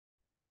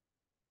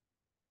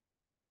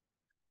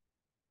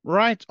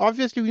Right,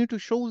 obviously we need to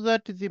show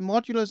that the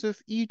modulus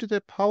of e to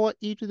the power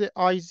e to the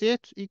iz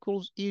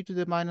equals e to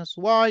the minus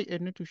y,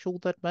 and need to show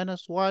that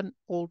minus 1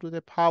 all to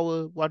the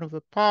power 1 over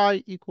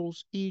pi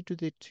equals e to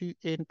the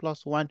 2n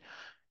plus 1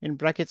 in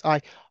brackets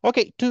I.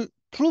 Okay, to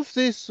prove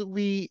this,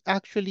 we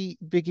actually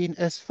begin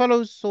as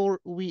follows. So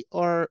we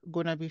are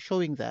going to be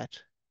showing that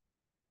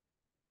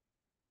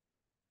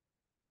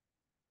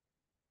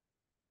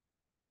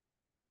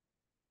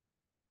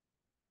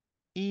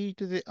e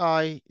to the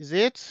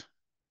iz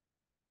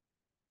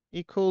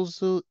equals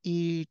to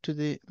e to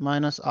the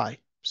minus I.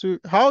 So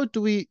how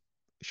do we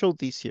show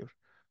this here?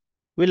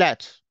 We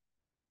let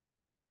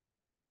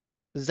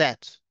z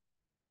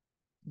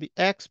be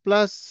x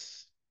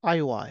plus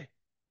iy.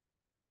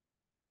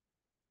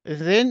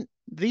 Then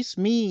this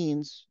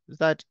means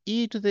that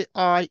e to the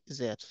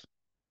iz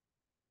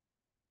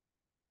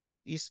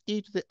is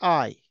e to the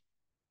I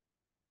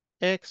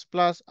x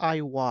plus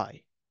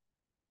iy,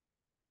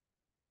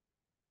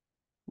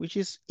 which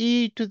is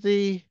e to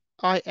the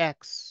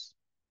ix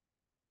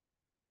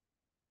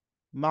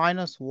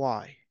minus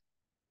y.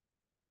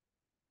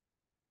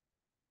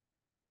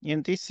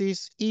 And this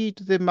is e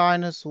to the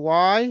minus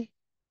y,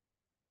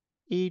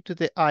 e to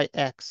the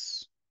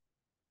ix.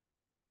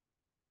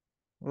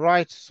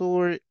 Right,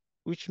 so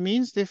which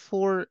means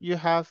therefore you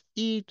have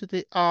e to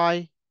the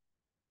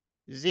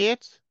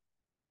iz,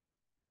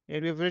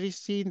 and we've already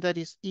seen that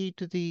is e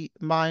to the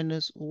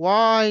minus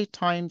y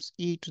times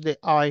e to the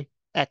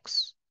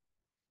ix.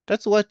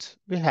 That's what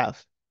we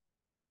have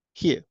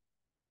here.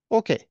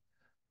 Okay,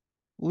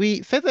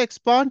 we further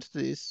expand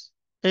this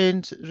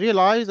and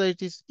realize that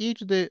it is e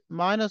to the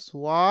minus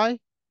y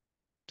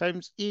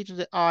times e to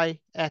the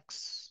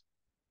ix,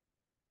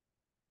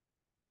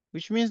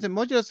 which means the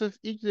modulus of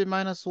e to the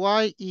minus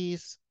y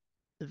is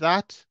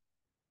that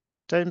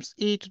times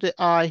e to the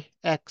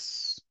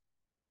ix.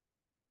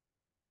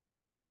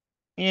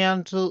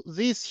 And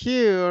this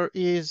here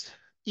is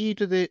e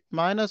to the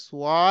minus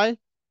y.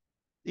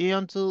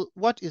 And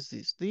what is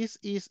this? This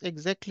is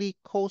exactly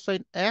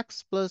cosine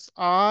x plus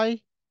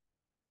I,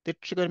 the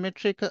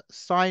trigonometric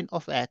sine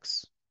of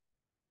x.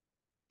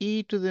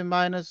 E to the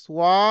minus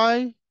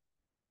y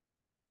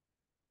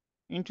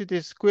into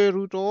the square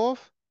root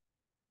of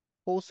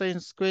cosine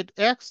squared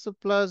x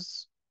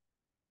plus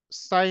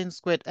sine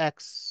squared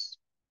x.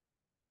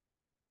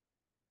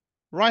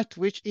 Right,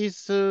 which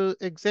is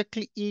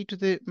exactly e to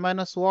the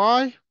minus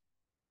y,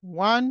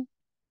 1,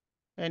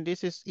 and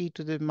this is e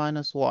to the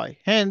minus y.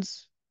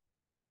 Hence,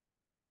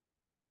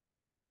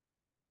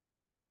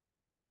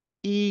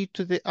 e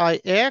to the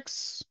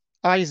iz,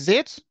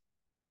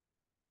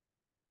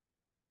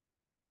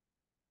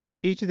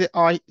 e to the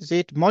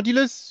iz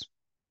modulus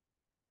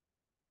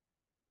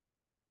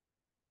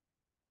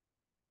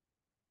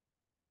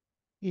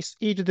is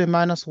e to the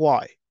minus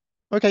y.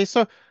 Okay,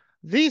 so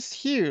this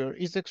here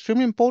is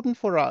extremely important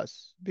for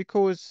us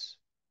because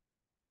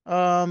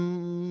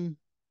that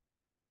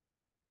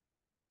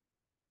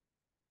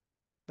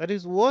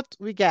is what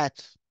we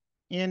get.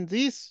 And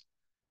this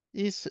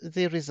is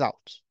the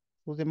result.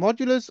 So the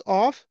modulus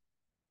of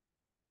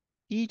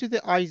e to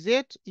the iz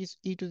is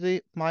e to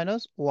the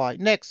minus y.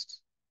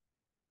 Next.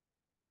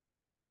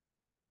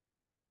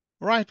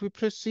 Right, we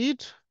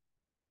proceed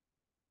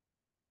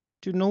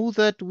to know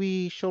that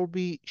we shall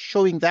be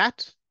showing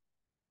that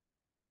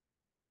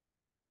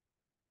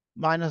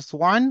minus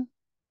 1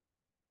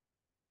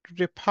 to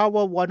the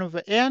power 1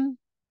 over n,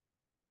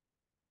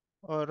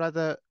 or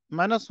rather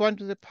minus 1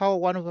 to the power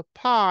 1 over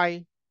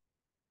pi,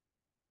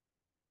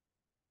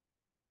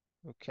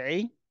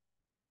 okay,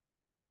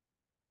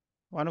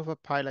 1 over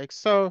pi like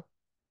so,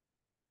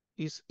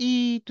 is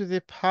e to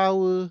the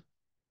power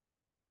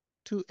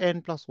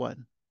 2n plus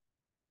 1,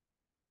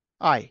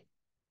 I.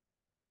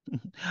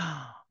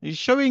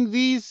 Showing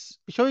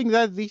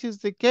that this is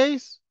the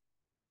case,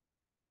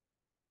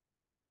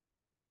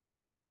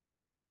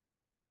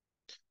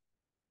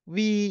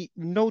 we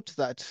note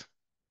that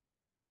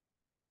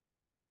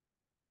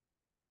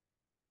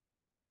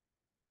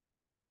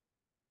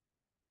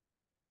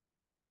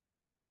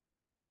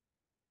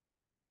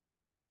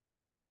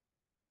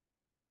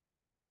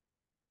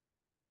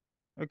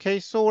okay,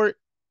 so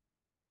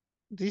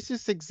this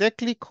is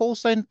exactly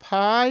cosine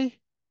pi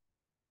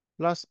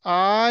plus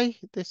I,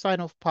 the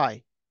sine of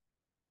pi,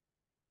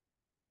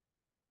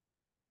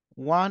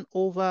 1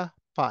 over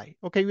pi.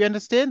 Okay, we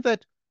understand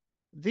that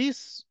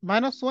this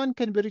minus 1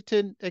 can be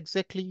written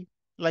exactly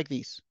like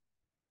this.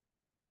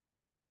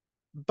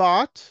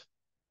 But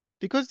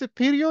because the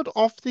period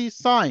of the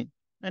sine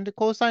and the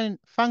cosine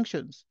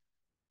functions,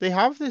 they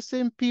have the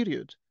same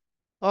period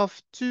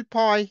of 2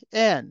 pi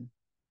n.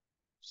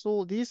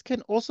 So this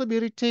can also be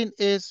written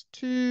as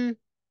 2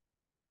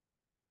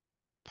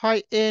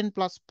 pi n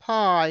plus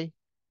pi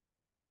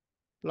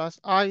plus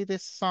I, the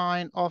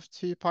sine of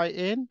 2 pi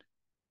n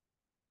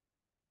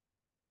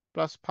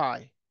plus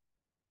pi.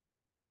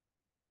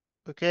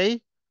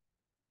 Okay?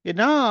 And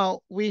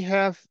now we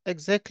have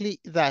exactly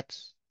that.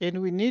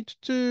 And we need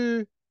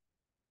to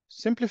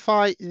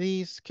simplify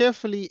these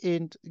carefully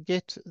and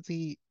get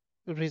the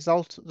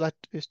result that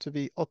is to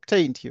be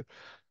obtained here.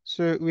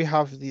 So we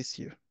have this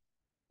here,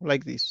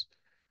 like this.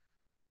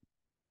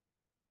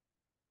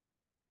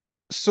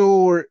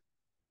 So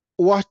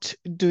what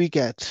do we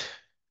get?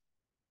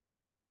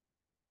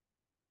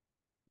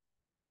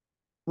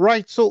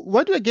 Right, so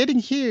what we're getting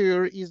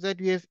here is that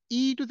we have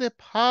e to the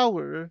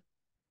power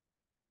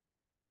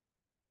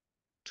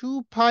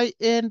 2 pi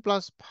n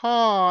plus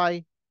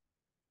pi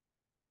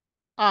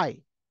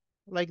I,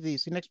 like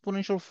this. In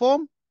exponential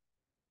form,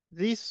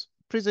 this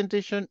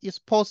presentation is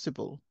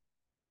possible.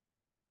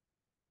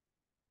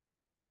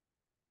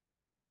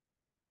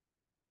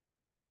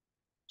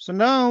 So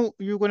now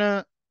you're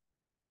gonna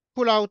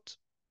pull out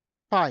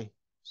pi.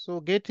 So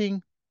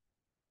getting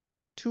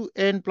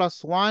 2n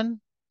plus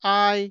 1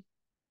 I,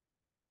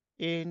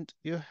 and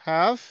you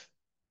have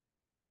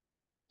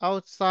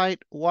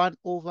outside 1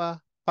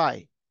 over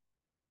pi.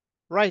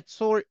 Right,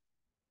 so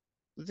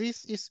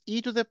this is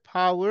e to the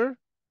power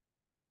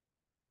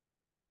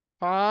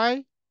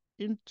pi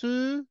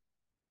into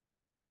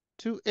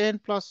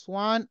 2n plus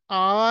 1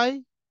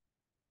 I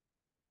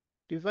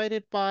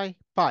divided by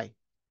pi.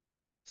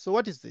 So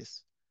what is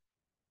this?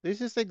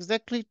 This is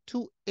exactly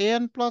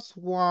 2n plus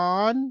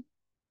 1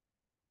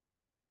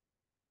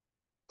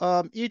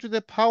 e to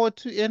the power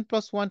 2n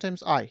plus 1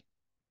 times I.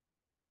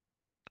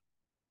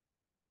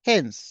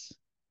 Hence,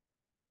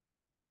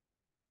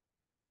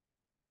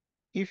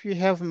 if you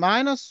have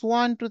minus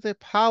 1 to the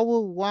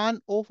power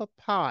 1 over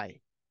pi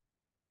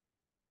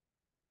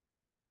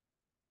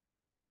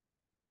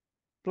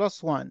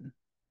plus 1,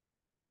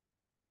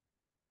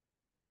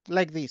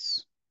 like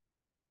this.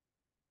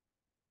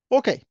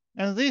 Okay,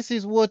 and this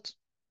is what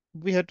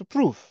we had to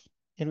prove.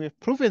 And we've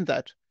proven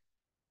that.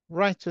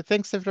 Right, so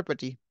thanks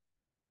everybody.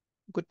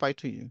 Goodbye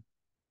to you.